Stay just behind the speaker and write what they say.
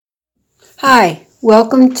Hi,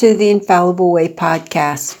 welcome to the Infallible Way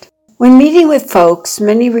Podcast. When meeting with folks,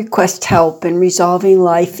 many request help in resolving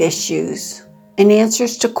life issues and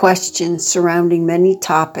answers to questions surrounding many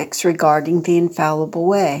topics regarding the Infallible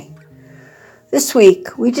Way. This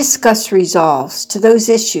week, we discuss resolves to those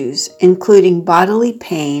issues including bodily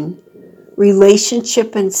pain,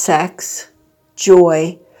 relationship and sex,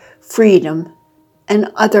 joy, freedom,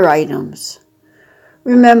 and other items.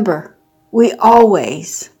 Remember, we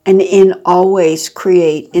always and in all ways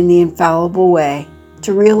create in the infallible way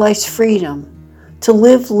to realize freedom, to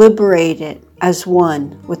live liberated as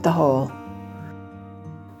one with the whole.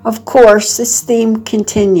 Of course, this theme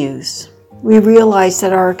continues. We realize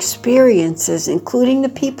that our experiences, including the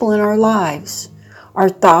people in our lives, our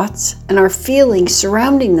thoughts and our feelings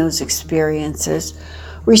surrounding those experiences,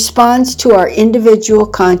 responds to our individual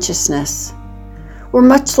consciousness. We're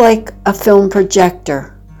much like a film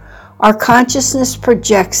projector. Our consciousness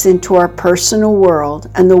projects into our personal world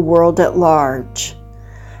and the world at large.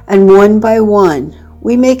 And one by one,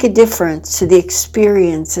 we make a difference to the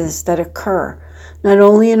experiences that occur, not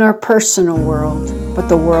only in our personal world, but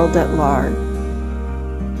the world at large.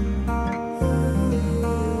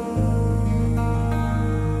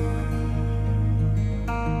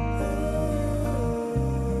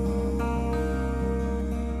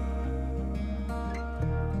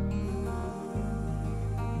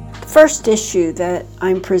 First issue that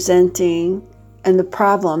I'm presenting and the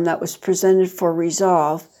problem that was presented for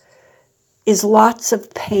resolve is lots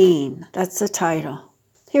of pain. That's the title.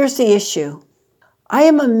 Here's the issue. I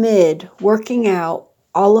am amid working out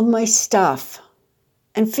all of my stuff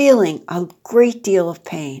and feeling a great deal of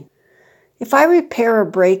pain. If I repair a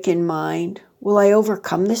break in mind, will I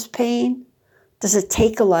overcome this pain? Does it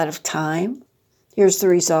take a lot of time? Here's the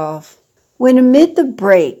resolve. When amid the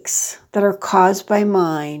breaks that are caused by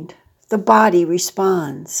mind, the body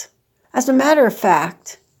responds. As a matter of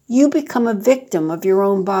fact, you become a victim of your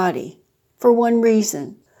own body for one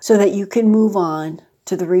reason, so that you can move on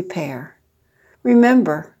to the repair.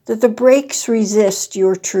 Remember that the breaks resist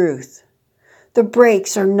your truth. The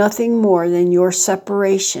breaks are nothing more than your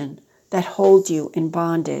separation that hold you in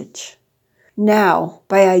bondage. Now,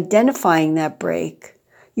 by identifying that break,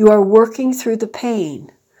 you are working through the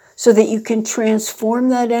pain, so that you can transform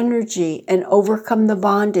that energy and overcome the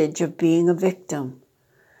bondage of being a victim.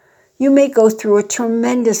 You may go through a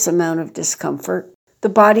tremendous amount of discomfort. The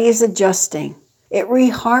body is adjusting. It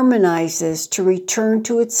reharmonizes to return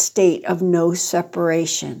to its state of no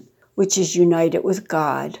separation, which is united with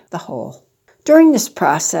God, the whole. During this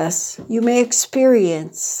process, you may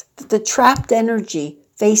experience that the trapped energy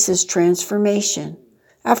faces transformation.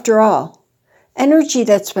 After all, energy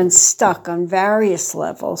that's been stuck on various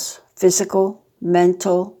levels, physical,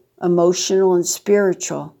 mental, emotional, and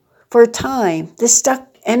spiritual. For a time, this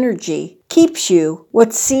stuck energy keeps you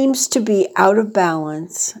what seems to be out of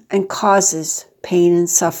balance and causes pain and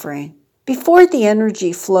suffering. Before the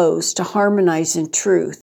energy flows to harmonize in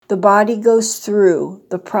truth, the body goes through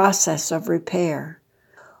the process of repair.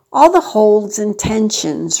 All the holds and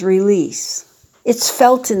tensions release. It's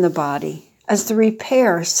felt in the body, as the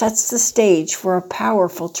repair sets the stage for a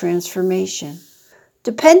powerful transformation.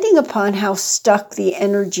 Depending upon how stuck the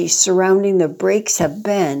energy surrounding the breaks have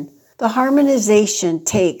been, the harmonization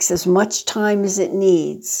takes as much time as it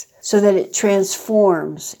needs so that it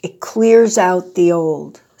transforms, it clears out the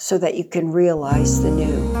old so that you can realize the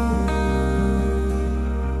new.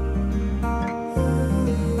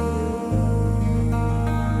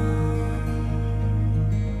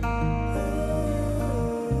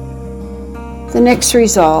 The next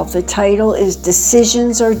resolve, the title is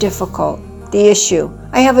Decisions Are Difficult. The issue,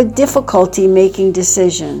 I have a difficulty making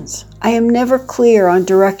decisions. I am never clear on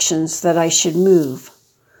directions that I should move.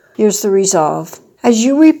 Here's the resolve. As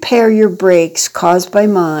you repair your breaks caused by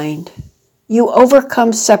mind, you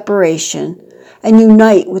overcome separation and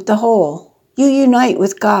unite with the whole. You unite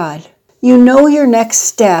with God. You know your next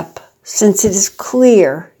step, since it is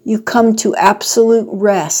clear you come to absolute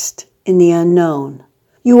rest in the unknown.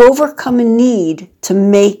 You overcome a need to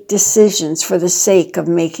make decisions for the sake of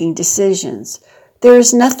making decisions. There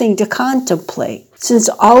is nothing to contemplate, since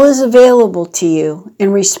all is available to you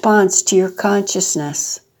in response to your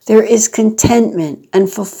consciousness. There is contentment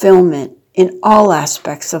and fulfillment in all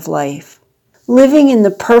aspects of life. Living in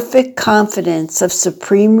the perfect confidence of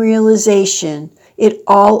supreme realization, it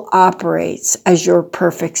all operates as your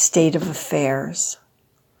perfect state of affairs.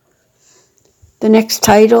 The next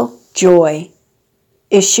title, Joy.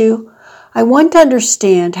 Issue, I want to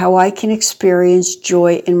understand how I can experience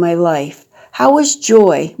joy in my life. How is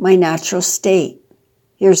joy my natural state?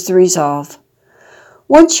 Here's the resolve.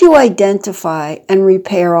 Once you identify and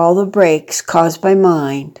repair all the breaks caused by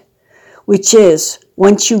mind, which is,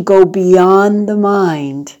 once you go beyond the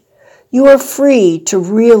mind, you are free to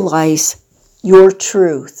realize your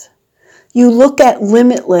truth. You look at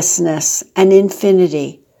limitlessness and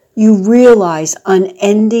infinity. You realize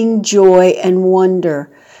unending joy and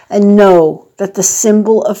wonder, and know that the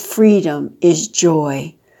symbol of freedom is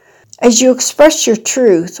joy. As you express your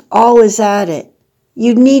truth, all is at it.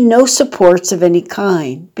 You need no supports of any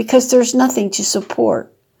kind, because there's nothing to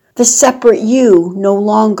support. The separate you no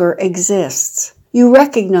longer exists. You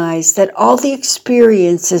recognize that all the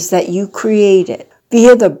experiences that you created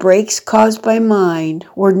via the breaks caused by mind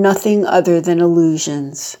were nothing other than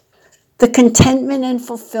illusions. The contentment and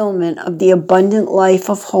fulfillment of the abundant life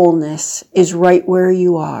of wholeness is right where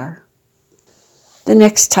you are. The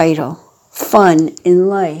next title, Fun in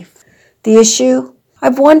Life. The issue,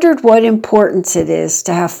 I've wondered what importance it is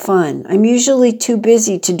to have fun. I'm usually too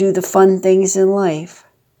busy to do the fun things in life.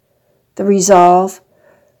 The resolve,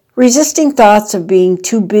 resisting thoughts of being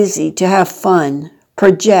too busy to have fun,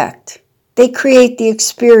 project. They create the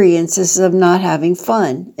experiences of not having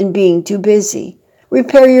fun and being too busy.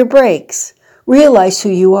 Repair your breaks. Realize who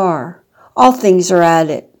you are. All things are at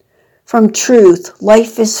it. From truth,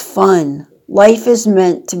 life is fun. Life is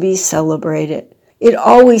meant to be celebrated. It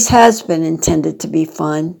always has been intended to be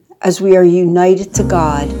fun, as we are united to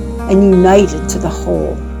God and united to the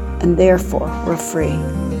whole, and therefore we're free.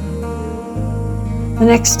 The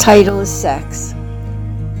next title is Sex.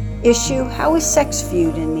 Issue, how is sex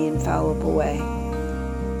viewed in the Infallible Way?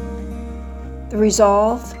 The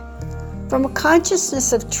resolve, from a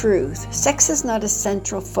consciousness of truth, sex is not a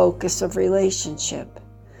central focus of relationship.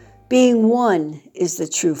 Being one is the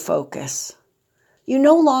true focus. You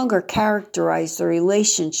no longer characterize the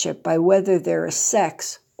relationship by whether there is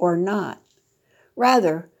sex or not.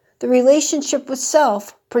 Rather, the relationship with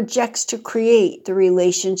self projects to create the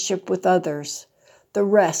relationship with others. The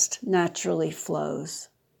rest naturally flows.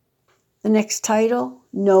 The next title,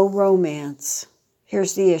 No Romance.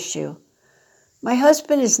 Here's the issue. My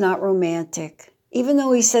husband is not romantic. Even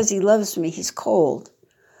though he says he loves me, he's cold.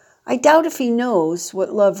 I doubt if he knows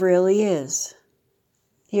what love really is.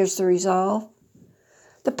 Here's the resolve.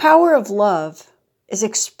 The power of love is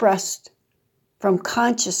expressed from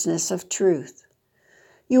consciousness of truth.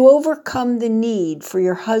 You overcome the need for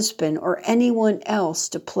your husband or anyone else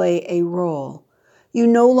to play a role. You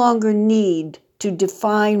no longer need to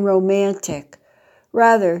define romantic.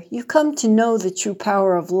 Rather, you come to know the true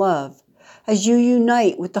power of love as you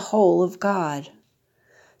unite with the whole of God.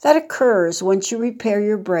 That occurs once you repair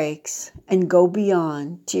your breaks and go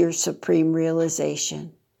beyond to your supreme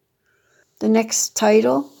realization. The next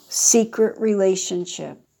title, Secret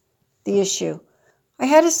Relationship. The issue. I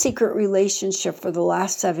had a secret relationship for the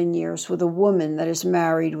last 7 years with a woman that is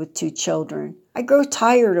married with 2 children. I grow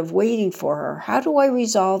tired of waiting for her. How do I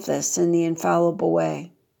resolve this in the Infallible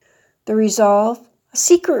Way? The resolve. A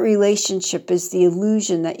secret relationship is the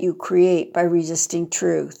illusion that you create by resisting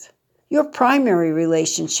truth. Your primary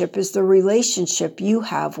relationship is the relationship you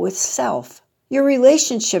have with self. Your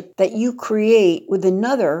relationship that you create with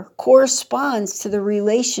another corresponds to the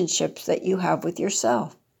relationships that you have with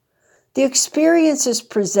yourself. The experiences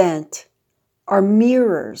present are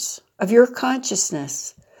mirrors of your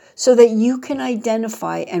consciousness so that you can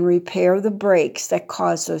identify and repair the breaks that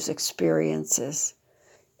cause those experiences.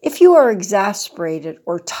 If you are exasperated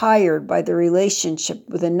or tired by the relationship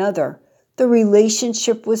with another, the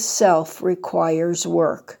relationship with self requires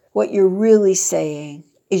work. What you're really saying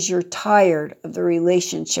is you're tired of the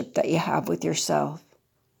relationship that you have with yourself.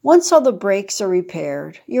 Once all the breaks are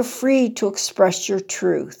repaired, you're free to express your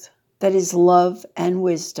truth, that is love and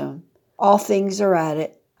wisdom. All things are at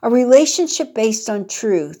it. A relationship based on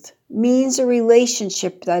truth means a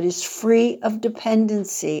relationship that is free of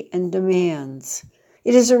dependency and demands.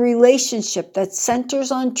 It is a relationship that centers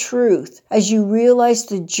on truth as you realize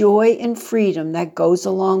the joy and freedom that goes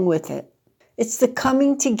along with it. It's the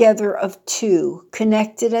coming together of two,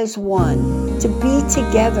 connected as one, to be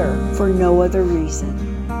together for no other reason.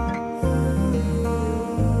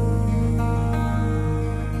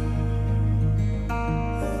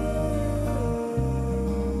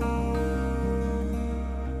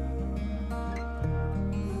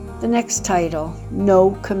 The next title,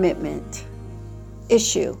 No Commitment.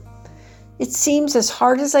 Issue. It seems as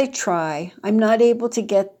hard as I try, I'm not able to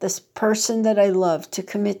get this person that I love to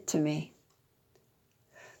commit to me.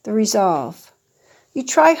 The resolve. You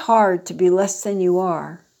try hard to be less than you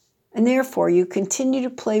are, and therefore you continue to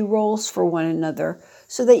play roles for one another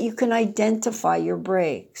so that you can identify your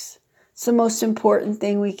breaks. It's the most important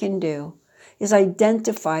thing we can do, is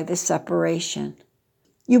identify the separation.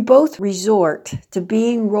 You both resort to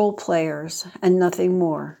being role players and nothing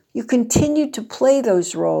more. You continue to play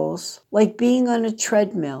those roles like being on a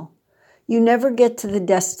treadmill. You never get to the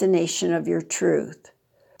destination of your truth.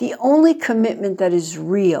 The only commitment that is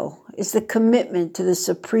real is the commitment to the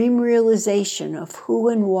supreme realization of who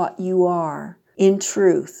and what you are in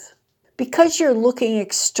truth. Because you're looking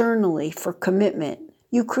externally for commitment,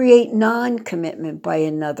 you create non-commitment by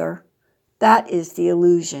another. That is the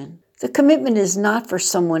illusion. The commitment is not for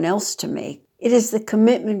someone else to make. It is the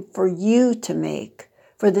commitment for you to make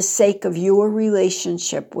for the sake of your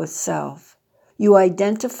relationship with self. You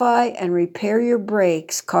identify and repair your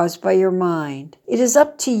breaks caused by your mind. It is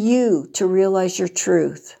up to you to realize your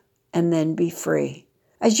truth and then be free.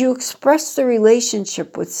 As you express the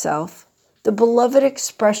relationship with self, the beloved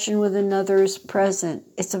expression with another is present.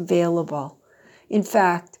 It's available. In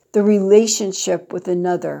fact, the relationship with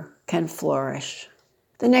another can flourish.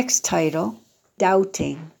 The next title,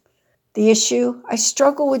 Doubting. The issue, I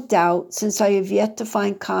struggle with doubt since I have yet to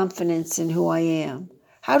find confidence in who I am.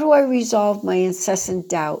 How do I resolve my incessant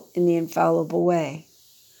doubt in the infallible way?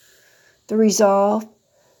 The resolve,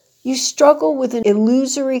 you struggle with an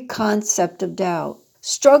illusory concept of doubt.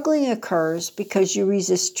 Struggling occurs because you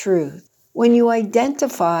resist truth. When you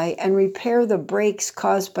identify and repair the breaks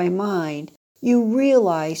caused by mind, you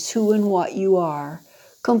realize who and what you are,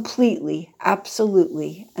 completely,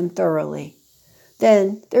 absolutely, and thoroughly.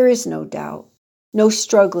 Then there is no doubt. No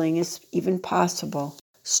struggling is even possible.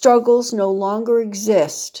 Struggles no longer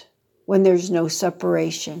exist when there's no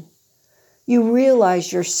separation. You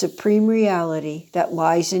realize your supreme reality that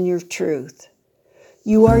lies in your truth.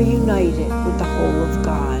 You are united with the whole of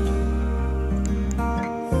God.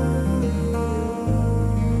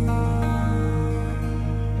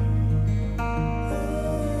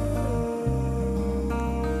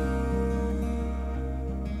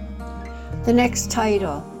 The next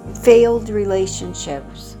title, Failed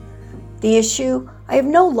Relationships. The issue, I have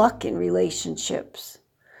no luck in relationships.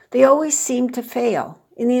 They always seem to fail.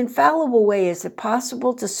 In the infallible way, is it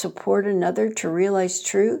possible to support another to realize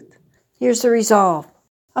truth? Here's the resolve.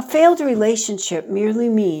 A failed relationship merely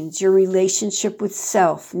means your relationship with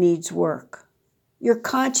self needs work. Your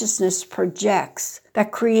consciousness projects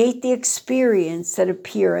that create the experience that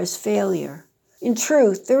appear as failure. In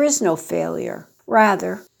truth, there is no failure.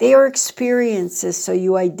 Rather, they are experiences so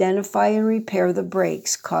you identify and repair the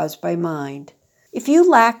breaks caused by mind. If you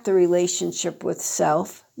lack the relationship with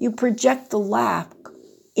self, you project the lack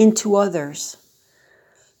into others.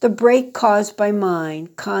 The break caused by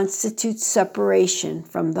mind constitutes separation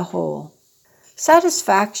from the whole.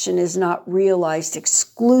 Satisfaction is not realized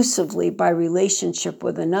exclusively by relationship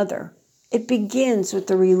with another. It begins with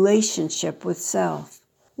the relationship with self.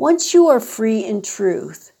 Once you are free in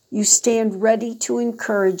truth, you stand ready to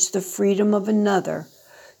encourage the freedom of another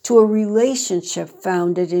to a relationship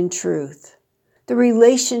founded in truth. The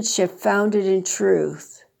relationship founded in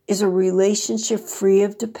truth is a relationship free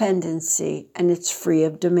of dependency and it's free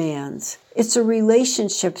of demands. It's a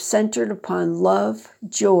relationship centered upon love,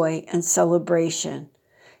 joy, and celebration.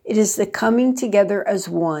 It is the coming together as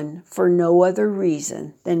one for no other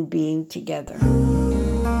reason than being together.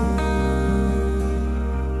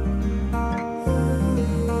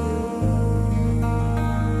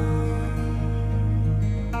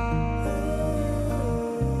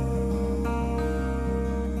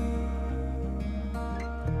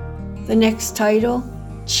 The next title,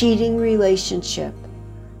 Cheating Relationship.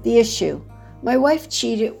 The issue, my wife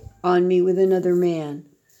cheated on me with another man.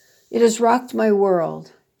 It has rocked my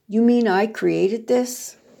world. You mean I created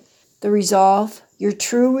this? The resolve, your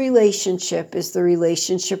true relationship is the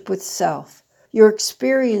relationship with self. Your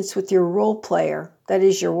experience with your role player, that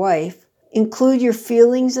is your wife, include your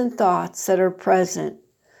feelings and thoughts that are present,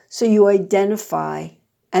 so you identify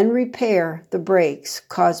and repair the breaks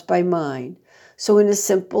caused by mind. So in a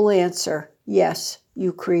simple answer, yes,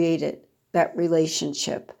 you created that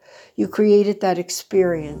relationship. You created that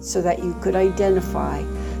experience so that you could identify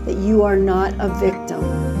that you are not a victim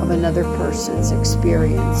of another person's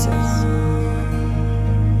experiences.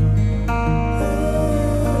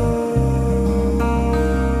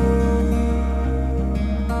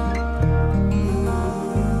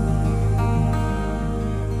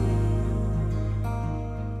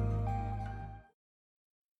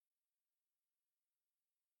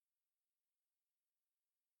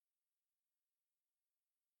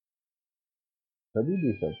 Tadi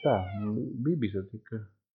bisa tah, bisa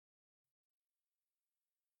tika.